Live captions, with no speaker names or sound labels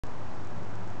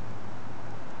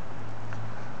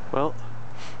Well,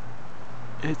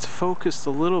 it's focused a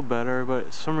little better, but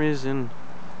for some reason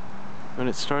when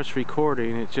it starts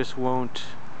recording it just won't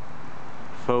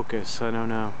focus. I don't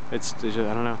know. It's just,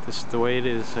 I don't know. This is the way it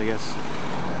is, I guess.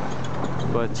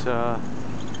 But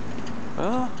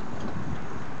well,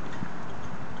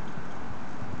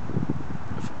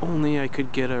 if only I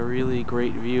could get a really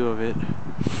great view of it.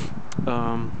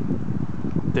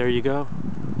 There you go.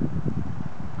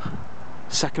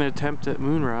 Second attempt at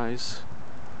Moonrise.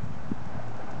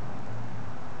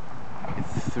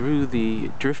 Through the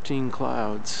drifting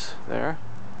clouds there.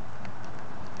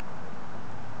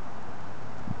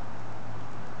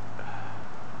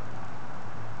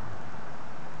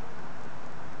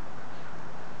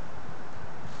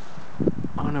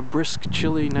 On a brisk,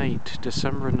 chilly night,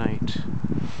 December night.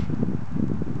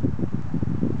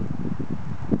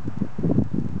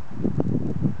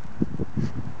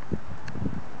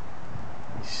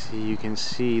 See, you can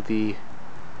see the,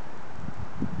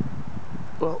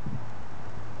 well,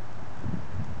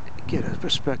 get a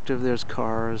perspective. There's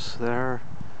cars there,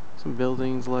 some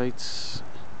buildings, lights,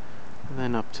 and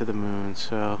then up to the moon.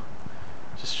 So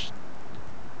just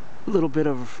a little bit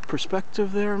of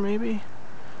perspective there, maybe.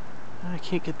 I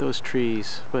can't get those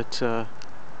trees, but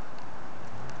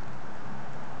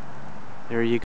there you go.